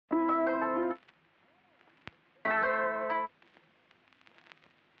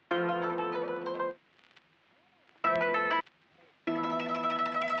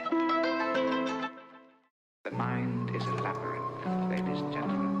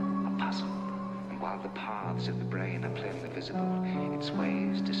While the paths of the brain are plainly visible, its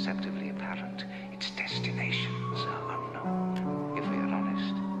ways deceptively apparent, its destinations are unknown. If we are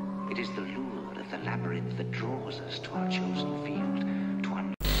honest, it is the lure of the labyrinth that draws us to our chosen field, to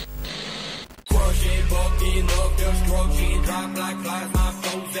unlock. Crushing, bucking up, just crushing, drop like flies, my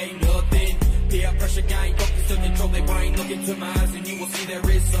foes ain't nothing. Peer pressure gang, focus to control their brain. Look into my eyes and you will see there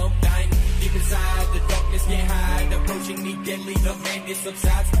is something deep inside. The darkness can't hide, approaching me deadly, the madness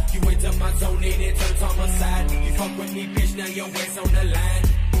subsides. You enter my zone and it turns on my side. You fuck with me, bitch, now your ass on the line.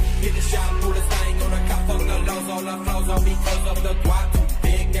 Hit the shot, pull the thing on the cop, fuck the laws, all the flaws, all because of the guap. Too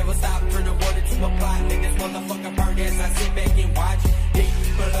big, never stop, turn the word into a plot. Let this motherfucker burn as I sit back and watch. Deep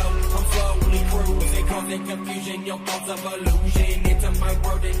below, I'm slowly cruising, causing confusion, your thoughts of illusion. Into my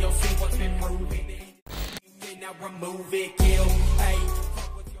world and you'll see what's been proven. Now remove it, kill, hey.